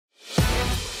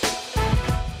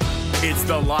It's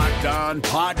the Locked On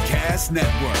Podcast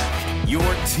Network, your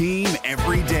team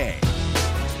every day.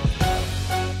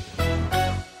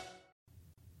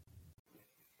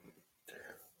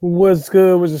 What's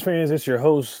good, Wizards fans? It's your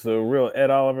host, the real Ed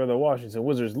Oliver. The Washington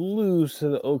Wizards lose to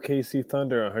the OKC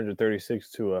Thunder 136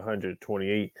 to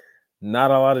 128. Not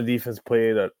a lot of defense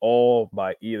played at all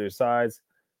by either sides.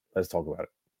 Let's talk about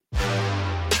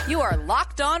it. You are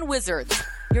Locked On Wizards,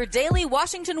 your daily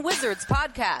Washington Wizards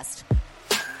podcast.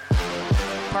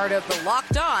 Part of the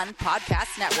Locked On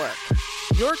Podcast Network,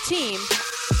 your team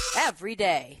every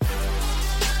day.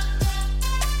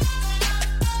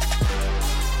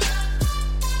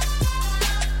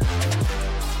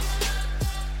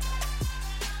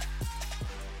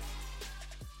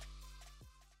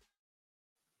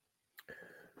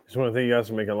 Just want to thank you guys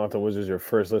for making Locked On Wizards your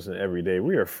first listen every day.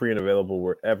 We are free and available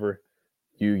wherever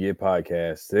you get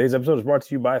podcasts. Today's episode is brought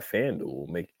to you by FanDuel.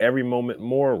 Make every moment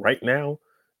more right now.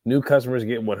 New customers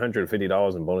get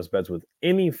 $150 in bonus bets with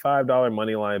any $5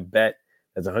 moneyline bet.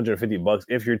 That's $150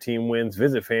 if your team wins.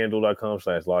 Visit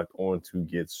FanDuel.com/lockedon to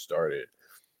get started.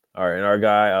 All right, and our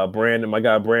guy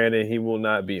Brandon, he will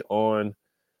not be on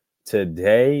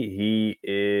today. He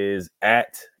is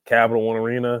at Capital One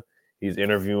Arena. He's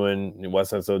interviewing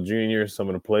Wes Unseld Jr., some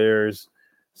of the players.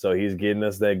 So he's getting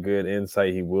us that good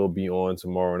insight. He will be on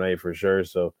tomorrow night for sure.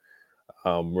 So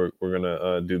we're going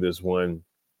to do this one.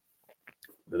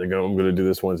 I'm going to do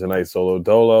this one tonight solo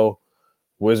dolo.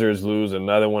 Wizards lose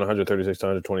another one, 136 to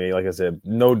 128. Like I said,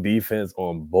 no defense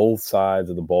on both sides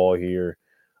of the ball here.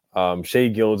 Shai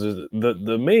Gilgeous,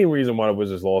 the main reason why the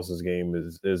Wizards lost this game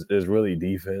is really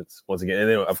defense once again. And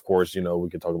then, of course, we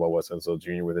could talk about Wes Unseld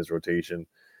Jr. with his rotation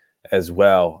as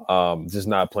well. Just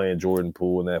not playing Jordan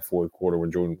Poole in that fourth quarter when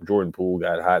Jordan Poole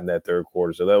got hot in that third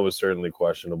quarter. So that was certainly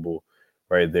questionable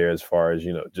right there as far as,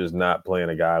 just not playing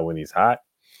a guy when he's hot.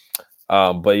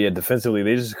 But yeah, defensively,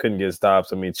 they just couldn't get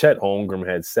stops. I mean, Chet Holmgren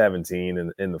had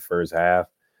 17 in the first half.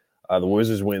 The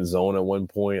Wizards went zone at one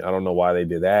point. I don't know why they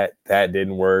did that. That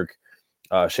didn't work.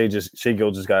 Shai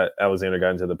Gilgeous Alexander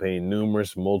got into the paint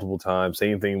multiple times.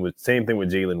 Same thing with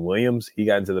Jalen Williams. He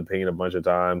got into the paint a bunch of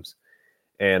times.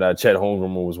 And Chet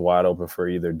Holmgren was wide open for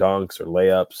either dunks or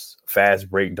layups, fast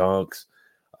break dunks.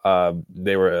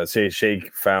 Shai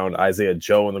found Isaiah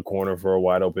Joe in the corner for a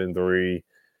wide open three.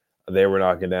 They were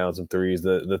knocking down some threes.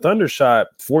 The Thunder shot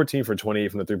 14 for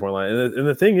 28 from the three-point line. And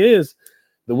the thing is,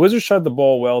 the Wizards shot the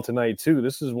ball well tonight, too.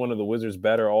 This is one of the Wizards'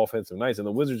 better offensive nights. And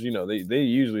the Wizards, they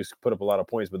usually put up a lot of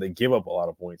points, but they give up a lot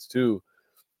of points, too.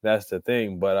 That's the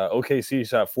thing. But OKC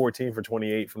shot 14 for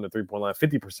 28 from the three-point line,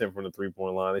 50% from the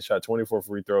three-point line. They shot 24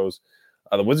 free throws.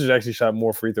 The Wizards actually shot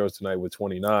more free throws tonight with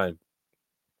 29.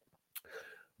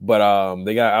 But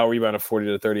they got out-rebounded 40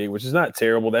 to 38, which is not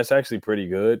terrible. That's actually pretty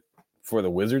good for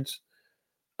the Wizards.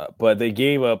 But they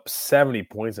gave up 70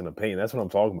 points in the paint. That's what I'm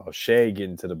talking about. Shai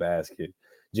getting to the basket.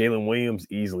 Jalen Williams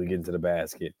easily getting to the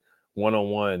basket.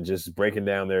 One-on-one, just breaking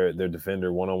down their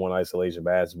defender, one-on-one isolation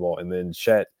basketball. And then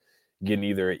Chet getting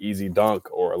either an easy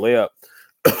dunk or a layup.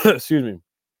 Excuse me.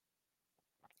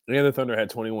 And the Thunder had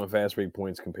 21 fast break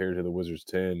points compared to the Wizards'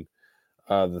 10.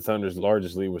 The Thunder's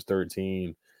largest lead was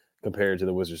 13 compared to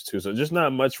the Wizards' 2. So just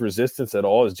not much resistance at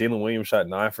all. As Jalen Williams shot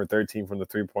 9 for 13 from the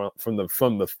three-point from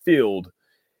the field.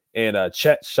 And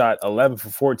Chet shot 11 for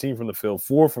 14 from the field,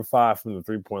 4 for 5 from the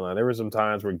three-point line. There were some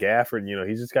times where Gafford,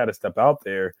 he just got to step out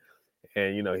there.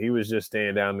 And, he was just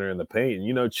staying down there in the paint.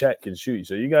 And, Chet can shoot.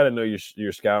 So you got to know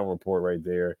your scouting report right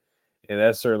there. And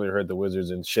that certainly hurt the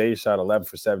Wizards. And Shai shot 11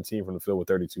 for 17 from the field with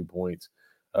 32 points.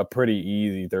 A pretty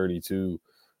easy 32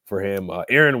 for him.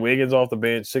 Aaron Wiggins off the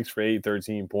bench, 6 for 8,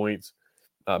 13 points.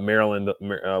 Maryland,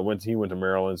 he went to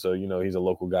Maryland, so, he's a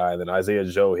local guy. Then Isaiah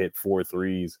Joe hit 4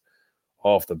 threes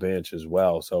off the bench as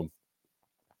well. So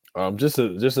just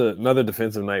another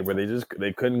defensive night where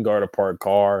they couldn't guard a parked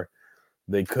car.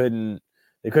 They couldn't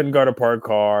guard a parked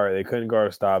car. They couldn't guard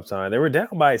a stop sign. They were down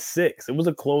by 6. It was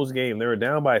a close game. They were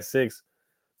down by 6,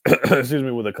 excuse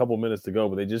me, with a couple minutes to go,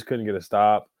 but they just couldn't get a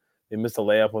stop. They missed a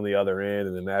layup on the other end,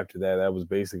 and then after that, that was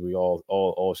basically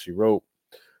all she wrote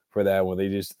for that one. They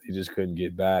just couldn't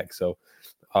get back. So,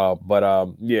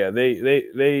 yeah,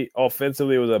 they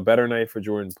offensively, it was a better night for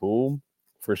Jordan Poole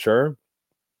for sure.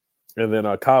 And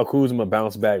then Kyle Kuzma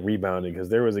bounced back rebounding because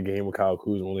there was a game where Kyle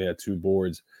Kuzma only had 2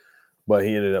 boards, but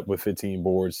he ended up with 15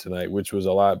 boards tonight, which was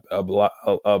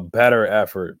a better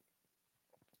effort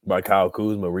by Kyle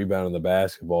Kuzma rebounding the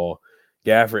basketball.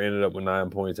 Gafford ended up with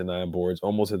 9 points and 9 boards,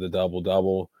 almost hit the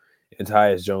double-double. And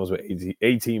Tyus Jones with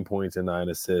 18 points and 9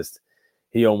 assists.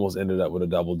 He almost ended up with a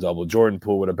double-double. Jordan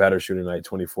Poole with a better shooting night,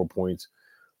 24 points,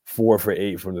 4 for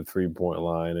 8 from the three-point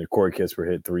line. And Corey Kispert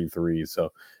hit 3 threes.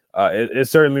 So It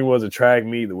certainly was a track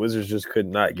meet. The Wizards just could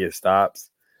not get stops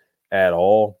at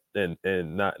all, and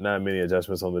not many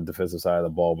adjustments on the defensive side of the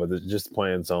ball, but just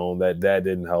playing zone that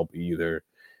didn't help either.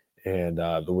 And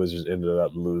the Wizards ended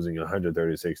up losing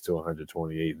 136 to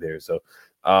 128 there. So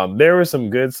there were some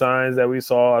good signs that we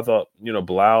saw. I thought,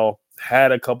 Blau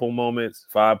had a couple moments,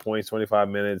 5 points, 25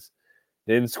 minutes.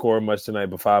 Didn't score much tonight,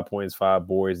 but 5 points, 5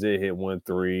 boards. Did hit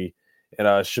 1-3. And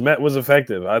Shamet was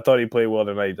effective. I thought he played well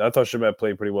tonight. I thought Shamet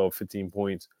played pretty well, 15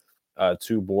 points,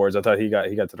 2 boards. I thought he got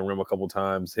to the rim a couple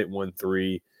times, hit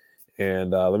 1-3.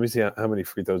 And let me see how many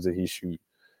free throws did he shoot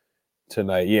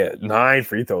tonight. Yeah, 9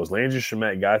 free throws. Landry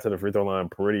Shamet got to the free throw line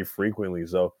pretty frequently.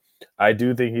 So I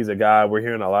do think he's a guy. We're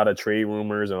hearing a lot of trade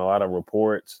rumors and a lot of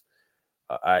reports.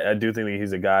 I do think that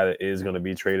he's a guy that is going to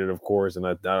be traded, of course. And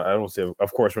I don't see,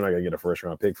 of course, we're not going to get a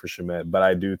first-round pick for Shamet, but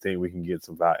I do think we can get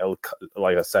some value,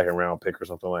 like a second-round pick or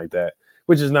something like that,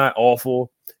 which is not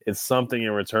awful. It's something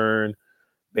in return.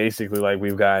 Basically, like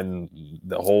we've gotten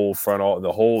the whole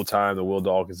time that Will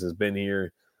Dawkins has been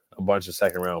here, a bunch of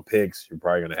second-round picks. You're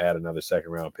probably going to add another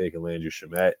second-round pick in Landry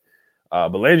Shamet.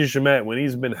 But Landry Shamet, when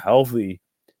he's been healthy,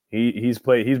 he's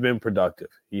been productive.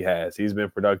 He's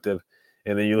been productive.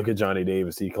 And then you look at Johnny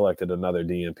Davis, he collected another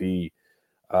DNP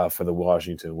for the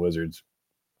Washington Wizards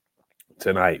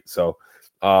tonight. So,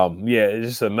 it's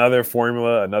just another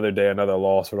formula, another day, another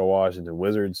loss for the Washington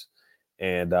Wizards.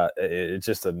 And it's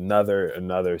just another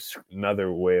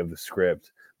way of the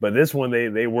script. But this one,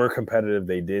 they were competitive.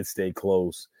 They did stay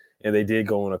close, and they did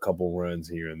go on a couple runs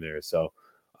here and there. So,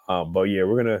 but yeah,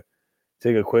 we're going to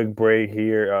take a quick break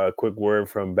here, a quick word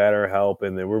from BetterHelp,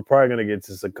 and then we're probably going to get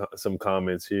to some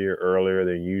comments here earlier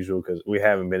than usual because we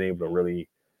haven't been able to really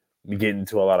get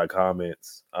into a lot of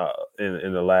comments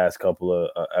in the last couple of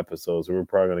episodes. So we're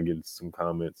probably going to get into some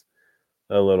comments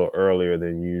a little earlier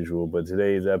than usual. But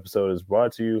today's episode is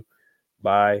brought to you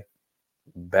by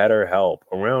BetterHelp.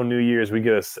 Around New Year's, we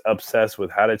get obsessed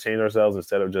with how to change ourselves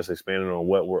instead of just expanding on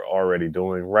what we're already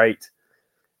doing right.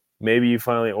 Maybe you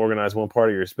finally organize one part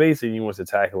of your space and you want to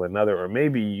tackle another, or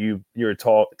maybe you're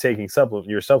taking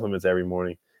your supplements every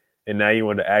morning, and now you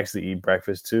want to actually eat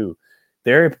breakfast too.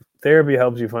 Therapy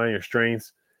helps you find your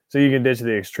strengths so you can ditch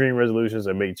the extreme resolutions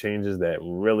and make changes that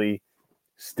really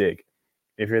stick.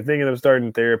 If you're thinking of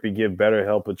starting therapy, give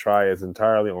BetterHelp a try. It's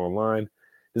entirely online,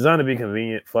 designed to be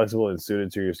convenient, flexible, and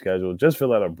suited to your schedule. Just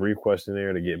fill out a brief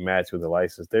questionnaire to get matched with a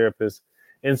licensed therapist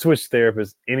and switch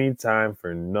therapists anytime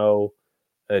for no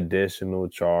additional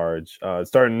charge.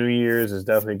 Starting New Year's is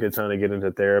definitely a good time to get into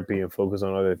therapy and focus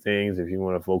on other things. If you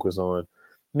want to focus on,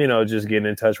 just getting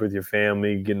in touch with your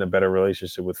family, getting a better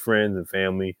relationship with friends and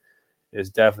family, it's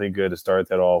definitely good to start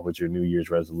that off with your New Year's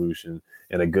resolution.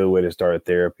 And a good way to start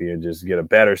therapy and just get a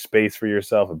better space for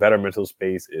yourself, a better mental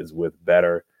space, is with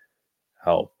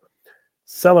BetterHelp.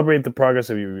 Celebrate the progress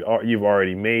you've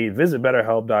already made. Visit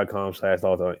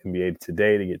BetterHelp.com/LockedOnNBA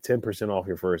today to get 10% off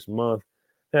your first month.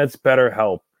 That's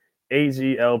BetterHelp,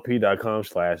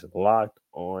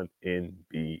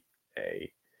 HELP.com/LockedOnNBA.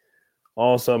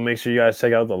 Also, make sure you guys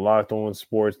check out the Locked On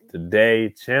Sports Today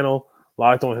channel.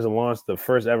 Locked On has launched the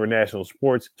first ever national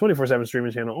sports 24/7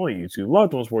 streaming channel on YouTube.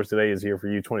 Locked On Sports Today is here for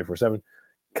you 24/7,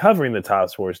 covering the top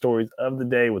sports stories of the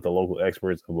day with the local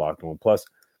experts of Locked On Plus.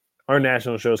 Our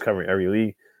national shows covering every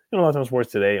league. And Locked On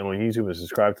Sports Today on YouTube, and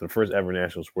subscribe to the first ever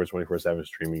national sports 24/7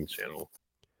 streaming channel.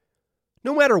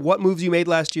 No matter what moves you made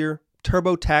last year,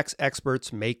 TurboTax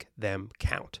experts make them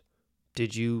count.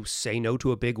 Did you say no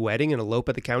to a big wedding and elope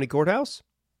at the county courthouse?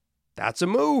 That's a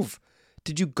move.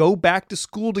 Did you go back to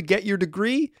school to get your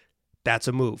degree? That's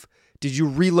a move. Did you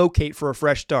relocate for a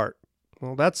fresh start?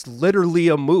 Well, that's literally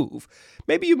a move.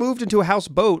 Maybe you moved into a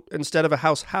houseboat instead of a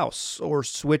house, or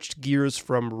switched gears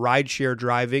from rideshare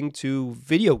driving to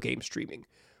video game streaming.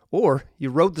 Or you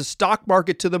rode the stock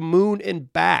market to the moon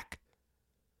and back.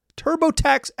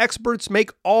 TurboTax experts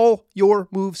make all your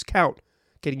moves count,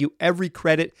 getting you every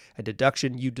credit and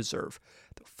deduction you deserve.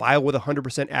 They'll file with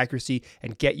 100% accuracy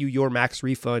and get you your max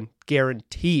refund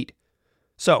guaranteed.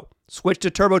 So, switch to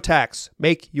TurboTax.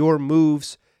 Make your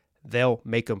moves. They'll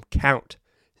make them count.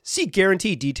 See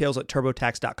guarantee details at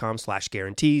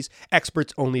turbotax.com/guarantees.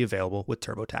 Experts only available with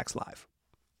TurboTax Live.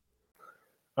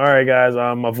 All right, guys.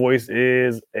 My voice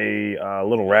is a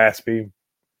little raspy.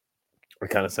 I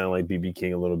kind of sound like B.B.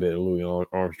 King a little bit, Louis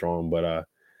Armstrong, but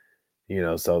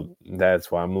so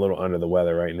that's why I'm a little under the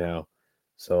weather right now.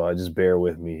 So just bear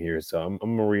with me here. So I'm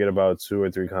gonna read about 2 or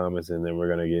 3 comments, and then we're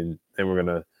gonna get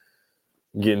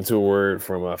into a word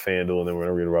from FanDuel, and then we're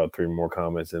gonna read about 3 more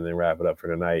comments, and then wrap it up for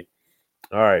tonight.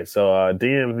 All right. So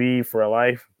DMV for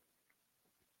life.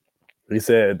 He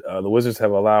said the Wizards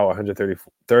have allowed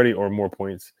 130 or more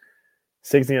points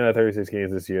 16 out of 36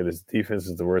 games this year. This defense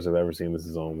is the worst I've ever seen. This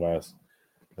is on West.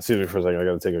 Excuse me for a second. I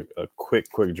got to take a quick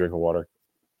drink of water.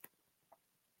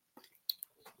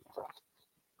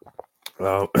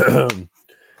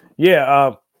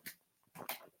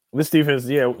 This defense,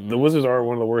 the Wizards are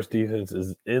one of the worst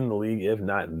defenses in the league, if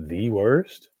not the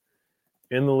worst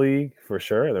in the league for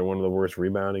sure. They're one of the worst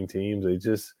rebounding teams. They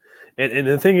just and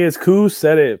the thing is, Kuz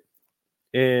said it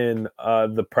in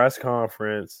the press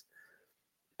conference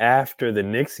after the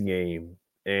Knicks game,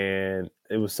 and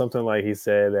it was something like he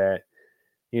said that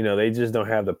they just don't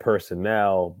have the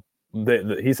personnel.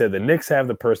 He said the Knicks have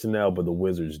the personnel, but the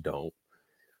Wizards don't.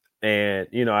 And,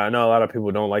 I know a lot of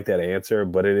people don't like that answer,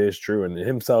 but it is true. And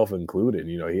himself included,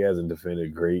 he hasn't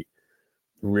defended great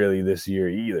really this year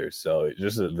either. So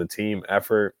just the team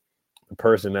effort, the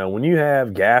personnel. When you have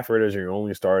Gafford as your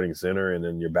only starting center and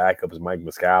then your backup is Mike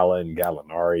Muscala and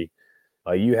Gallinari,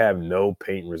 you have no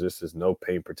paint resistance, no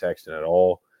paint protection at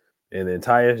all. And then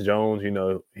Tyus Jones,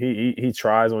 he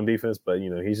tries on defense, but,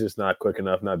 he's just not quick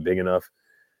enough, not big enough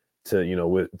to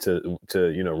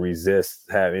resist,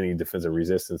 have any defensive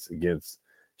resistance against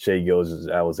Shai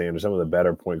Gilgeous-Alexander, some of the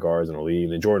better point guards in the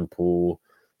league. And Jordan Poole,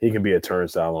 he can be a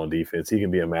turnstile on defense. He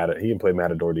can play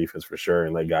matador defense for sure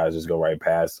and let guys just go right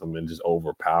past him and just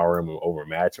overpower him and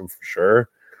overmatch him for sure.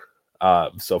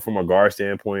 So from a guard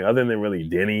standpoint, other than really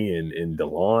Denny and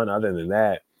DeLon, other than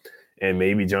that, and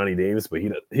maybe Johnny Davis, but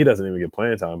he doesn't even get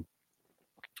playing time.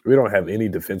 We don't have any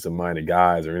defensive-minded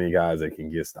guys or any guys that can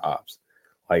get stops.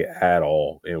 At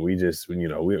all, and we just we can't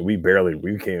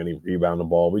even rebound the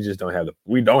ball. We just don't have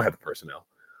the personnel.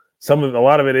 A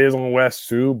lot of it is on West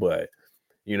too, but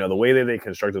the way that they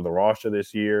constructed the roster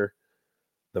this year,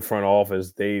 the front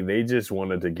office, they just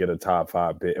wanted to get a top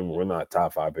 5 pick, and we're not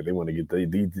top 5 pick. They want to get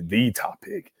the top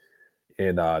pick,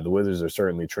 and the Wizards are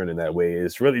certainly trending that way.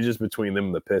 It's really just between them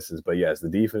and the Pistons. But yes, the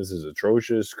defense is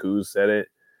atrocious. Kuz said it.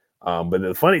 But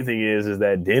the funny thing is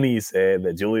that Denny said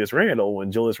that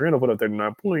when Julius Randle put up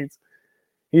 39 points,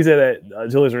 he said that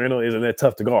Julius Randle isn't that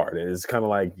tough to guard. And it's kind of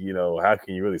like, how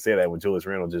can you really say that when Julius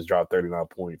Randle just dropped 39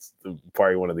 points,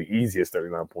 probably one of the easiest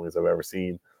 39 points I've ever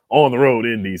seen on the road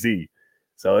in DC.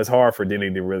 So it's hard for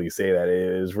Denny to really say that.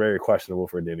 It is very questionable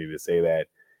for Denny to say that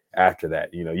after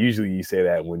that. Usually you say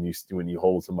that when you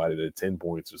hold somebody to 10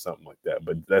 points or something like that.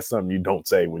 But that's something you don't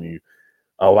say when you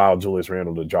allow Julius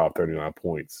Randle to drop 39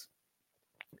 points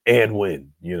and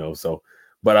win, so,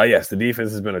 but yes, the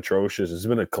defense has been atrocious. It's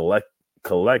been a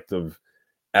collective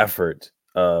effort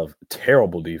of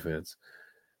terrible defense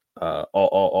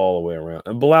all the way around.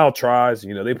 And Bilal tries,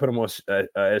 they put him on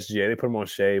SGA, they put him on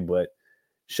Shai, but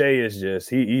Shai is just,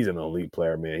 he's an elite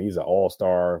player, man. He's an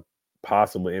all-star,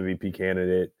 possibly MVP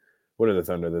candidate. What are the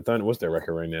Thunder? What's their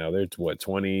record right now? They're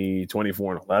 20,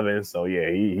 24 and 11. So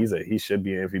yeah, he should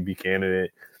be an MVP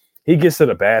candidate. He gets to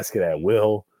the basket at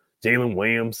will. Jalen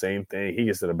Williams, same thing. He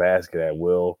gets to the basket at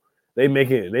will. They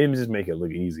just make it look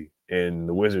easy. And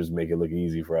the Wizards make it look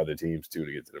easy for other teams too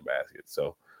to get to the basket.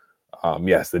 So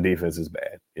yes, the defense is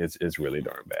bad. It's really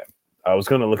darn bad. I was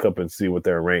gonna look up and see what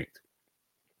they're ranked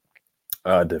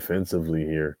defensively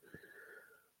here.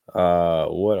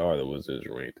 What are the Wizards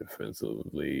ranked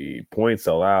defensively? Points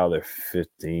allowed, they're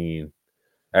 15.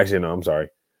 Actually, no, I'm sorry.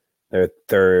 They're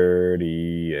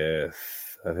 30th.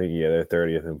 I think, they're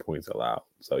 30th in points allowed.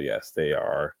 So, yes, they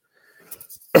are,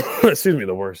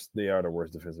 the worst. They are the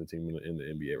worst defensive team in the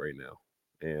NBA right now.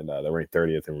 And they're ranked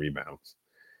 30th in rebounds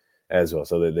as well.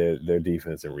 So, their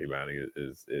defense and rebounding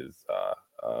is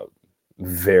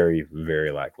very,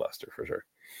 very lackluster for sure.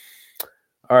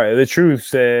 All right, the truth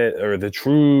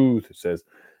says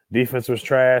defense was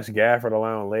trash. Gafford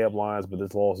allowing layup lines, but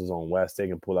this loss is on West. They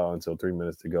can pull out until 3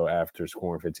 minutes to go after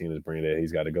scoring 15 is bringing it.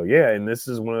 He's got to go. Yeah, and this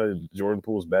is one of Jordan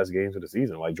Poole's best games of the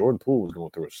season. Jordan Poole was going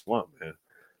through a slump, man.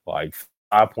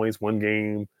 5 points, one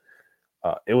game.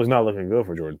 It was not looking good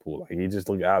for Jordan Poole. He just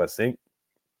looked out of sync.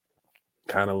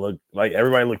 Kind of looked like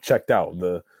everybody looked checked out.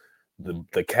 The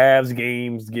Cavs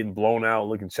games getting blown out,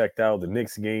 looking checked out. The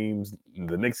Knicks game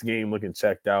looking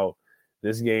checked out.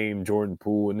 This game, Jordan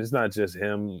Poole, and it's not just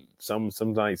him. Some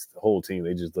nights the whole team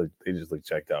they just look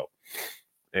checked out.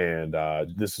 And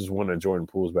this is one of Jordan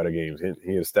Poole's better games.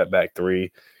 He had a step back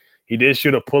 3. He did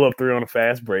shoot a pull up 3 on a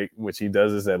fast break, which he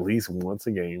does this at least once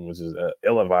a game, which is an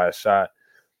ill-advised shot.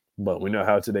 But we know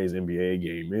how today's NBA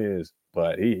game is.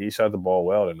 But he shot the ball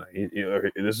well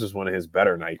tonight. This is one of his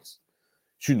better nights.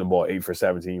 Shooting the ball 8 for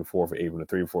 17, 4 for 8 from the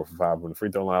 3, 4 for 5 from the free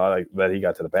throw line. I like that he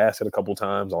got to the basket a couple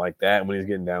times. I like that when he's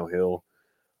getting downhill.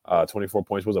 24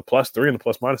 points was a +3 in the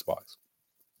plus-minus box.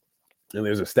 And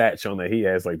there's a stat showing that he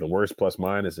has the worst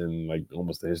plus-minus in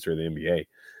almost the history of the NBA.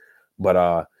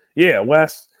 But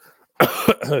Wes,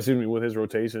 excuse me, with his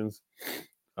rotations.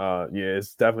 Yeah,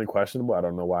 it's definitely questionable. I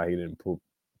don't know why he didn't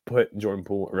put Jordan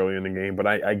Poole early in the game, but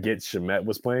I get Shamet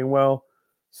was playing well,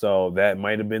 so that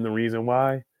might have been the reason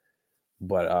why.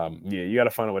 But yeah, you got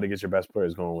to find a way to get your best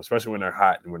players going, especially when they're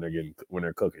hot and when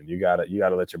they're cooking. You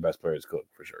gotta let your best players cook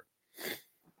for sure.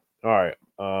 All right,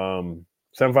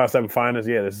 757 finals.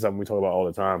 Yeah, this is something we talk about all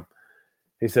the time.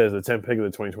 He says the 10th pick of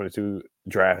the 2022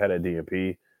 draft had a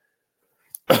DNP.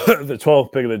 The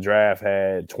 12th pick of the draft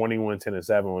had 21, 10, and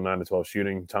 7 on 9 to 12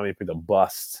 shooting. Tommy picked a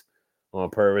bust on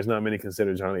purpose. Not many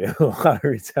consider Johnny a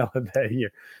lottery talent that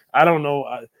year. I don't know.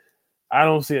 I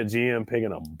don't see a GM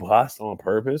picking a bust on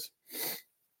purpose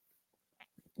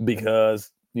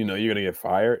because, you're going to get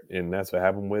fired, and that's what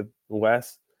happened with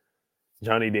Wes.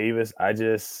 Johnny Davis, I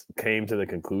just came to the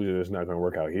conclusion it's not going to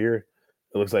work out here.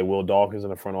 It looks like Will Dawkins in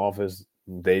the front office.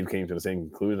 Dave came to the same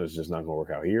conclusion. It's just not going to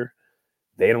work out here.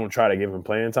 They don't try to give him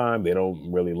playing time. They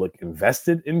don't really look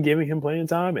invested in giving him playing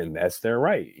time, and that's their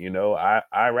right.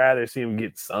 I rather see him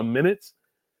get some minutes,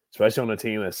 especially on a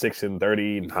team that's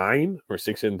 6-39 or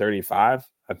 6-35.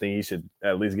 I think he should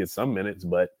at least get some minutes,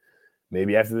 but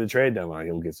maybe after the trade deadline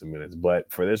he'll get some minutes. But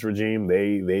for this regime,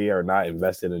 they are not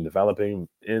invested in developing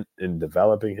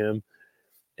him.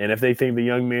 And if they think the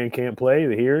young man can't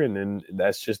play here, and then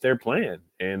that's just their plan,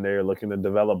 and they're looking to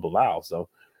develop Bilal. So.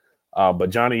 But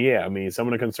Johnny, yeah, I mean, some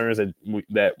of the concerns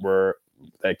that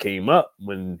came up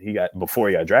before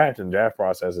he got drafted in the draft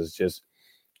process is just,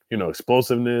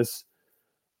 explosiveness,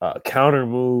 counter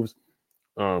moves.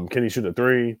 Can he shoot a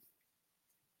three?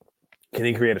 Can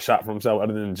he create a shot for himself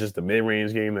other than just the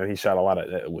mid-range game that he shot a lot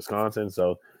at Wisconsin?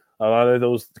 So a lot of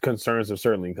those concerns have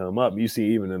certainly come up. You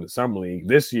see, even in the summer league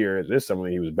this summer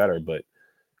league, he was better, but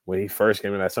when he first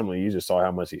came in that summer league, you just saw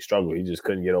how much he struggled. He just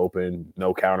couldn't get open,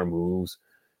 no counter moves.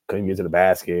 Couldn't get to the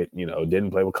basket,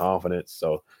 didn't play with confidence.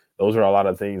 So those are a lot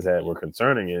of things that were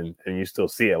concerning, and you still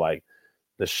see it. Like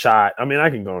the shot. I mean, I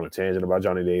can go on a tangent about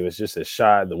Johnny Davis, just his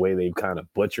shot, the way they've kind of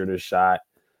butchered his shot.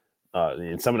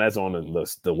 And some of that's on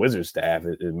the Wizards staff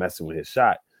is messing with his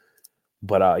shot.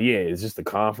 But yeah, it's just the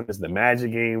confidence, the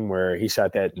Magic game where he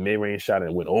shot that mid-range shot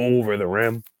and it went over the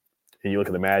rim. And you look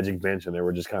at the Magic bench and they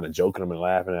were just kind of joking him and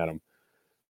laughing at him.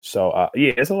 So,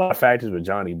 yeah, it's a lot of factors with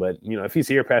Johnny. But, if he's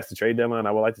here past the trade deadline,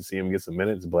 I would like to see him get some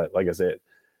minutes. But like I said,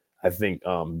 I think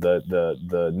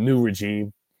the new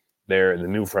regime there, the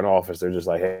new front office, they're just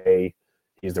like, hey,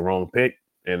 he's the wrong pick.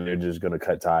 And they're just going to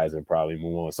cut ties and probably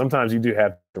move on. Sometimes you do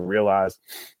have to realize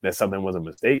that something was a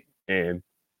mistake. And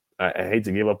I hate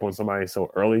to give up on somebody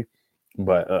so early.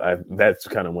 But that's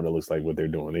kind of what it looks like what they're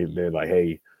doing. They're like,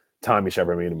 hey, Tommy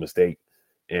Sheppard made a mistake.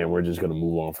 And we're just going to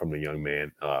move on from the young man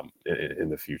in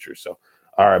the future. So,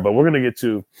 all right, but we're going to get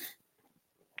to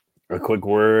a quick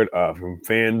word from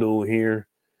FanDuel here.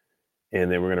 And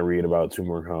then we're going to read about 2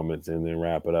 more comments and then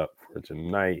wrap it up for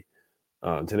tonight.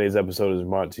 Today's episode is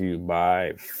brought to you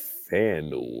by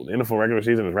FanDuel. The NFL regular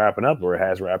season is wrapping up, or it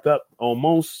has wrapped up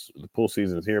almost. The pool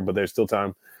season is here, but there's still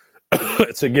time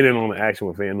to get in on the action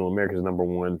with FanDuel, America's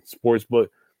 #1 sportsbook.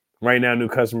 Right now, new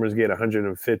customers get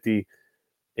 $150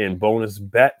 in bonus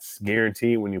bets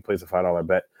guaranteed when you place a $5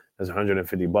 bet. There's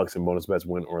 $150 in bonus bets,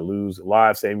 win or lose.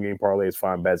 Live same-game parlays,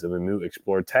 find bets in the new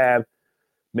Explore tab.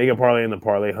 Make a parlay in the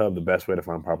Parlay Hub, the best way to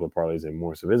find popular parlays and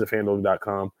more. So visit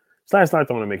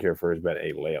FanDuel.com/Locked On to make your first bet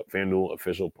a layup. FanDuel,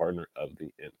 official partner of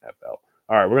the NFL.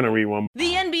 All right, we're going to read one.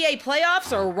 The NBA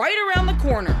playoffs are right around the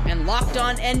corner, and Locked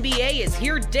On NBA is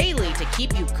here daily to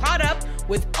keep you caught up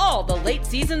with all the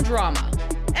late-season drama.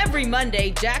 Every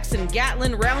Monday, Jackson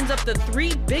Gatlin rounds up the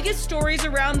 3 biggest stories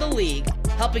around the league,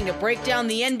 helping to break down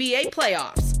the NBA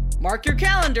playoffs. Mark your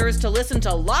calendars to listen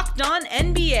to Locked On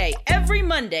NBA every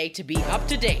Monday to be up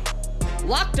to date.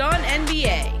 Locked On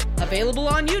NBA, available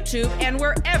on YouTube and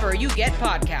wherever you get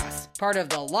podcasts. Part of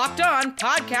the Locked On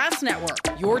Podcast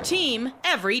Network, your team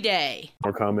every day.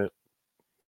 More comment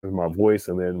with my voice,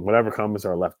 and then whatever comments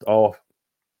are left off,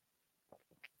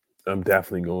 I'm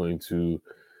definitely going to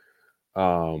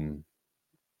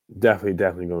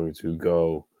definitely going to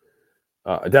go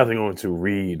definitely going to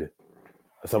read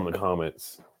some of the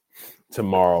comments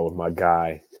tomorrow with my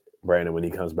guy Brandon when he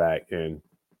comes back, and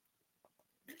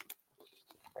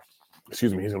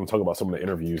he's going to talk about some of the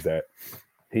interviews that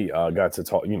he got to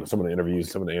talk, some of the interviews,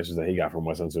 some of the answers that he got from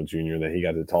Wes Unseld Jr. that he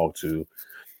got to talk to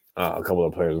a couple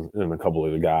of players and a couple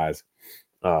of the guys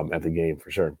at the game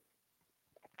for sure.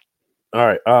 All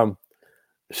right.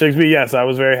 Shakespeare, yes, I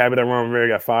was very happy that Ron Rivera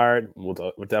got fired. We'll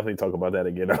definitely talk about that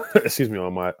again.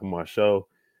 On my show,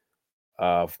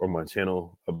 or my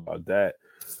channel about that.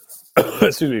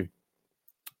 Excuse me.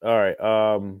 All right.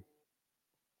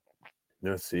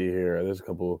 Let's see here. There's a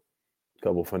couple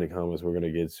couple funny comments we're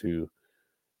gonna get to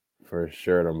for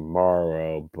sure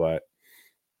tomorrow. But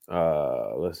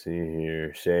let's see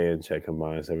here. Shea and Chet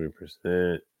combined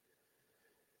 70%.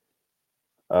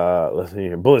 Let's see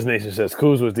here. Bullets Nation says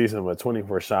Kuz was decent, but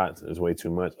 24 shots is way too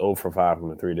much. 0 for 5 from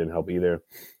the 3 didn't help either.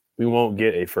 We won't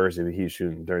get a first if he's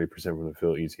shooting 30% from the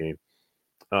field each game.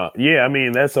 Yeah, I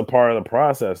mean, that's a part of the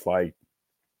process. Like,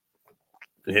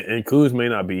 and Kuz may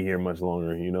not be here much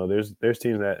longer. You know, there's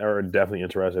teams that are definitely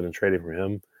interested in trading for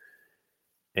him.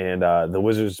 And the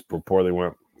Wizards reportedly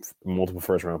want multiple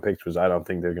first-round picks, which I don't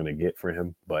think they're going to get for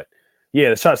him. But, yeah,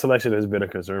 the shot selection has been a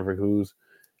concern for Kuz.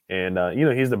 And, you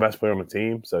know, he's the best player on the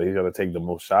team, so he's going to take the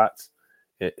most shots.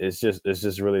 It's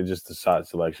just really just the shot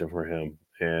selection for him.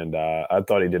 And I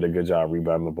thought he did a good job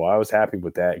rebounding the ball. I was happy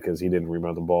with that because he didn't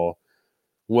rebound the ball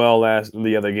well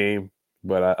the other game,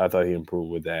 but I thought he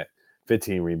improved with that.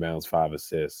 15 rebounds, 5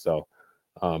 assists. So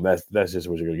that's just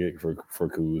what you're going to get for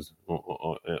Kuz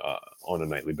on a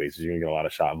nightly basis. You're going to get a lot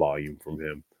of shot volume from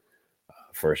him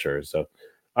for sure. So,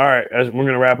 all right, we're going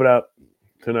to wrap it up.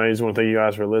 Tonight, I just want to thank you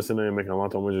guys for listening and making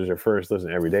Locked On Wizards your first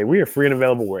listen every day. We are free and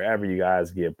available wherever you guys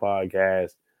get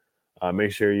podcasts.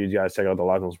 Make sure you guys check out the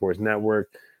Locked On Sports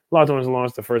Network. Locked On has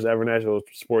launched the first ever national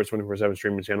sports 24/7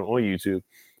 streaming channel on YouTube.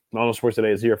 Locked On Sports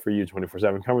Today is here for you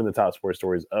 24/7, covering the top sports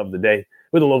stories of the day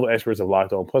with the local experts of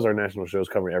Locked On, plus our national shows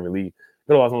covering every league.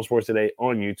 Go to Locked On Sports Today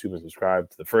on YouTube and subscribe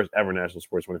to the first ever national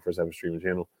sports 24/7 streaming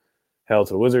channel. Hail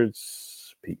to the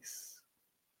Wizards. Peace.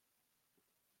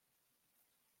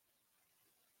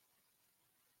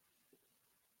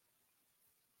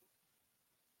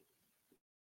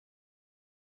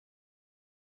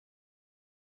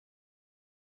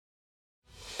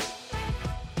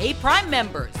 Hey, Prime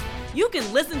members, you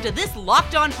can listen to this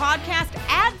Locked On podcast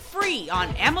ad-free on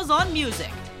Amazon Music.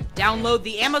 Download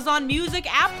the Amazon Music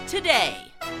app today.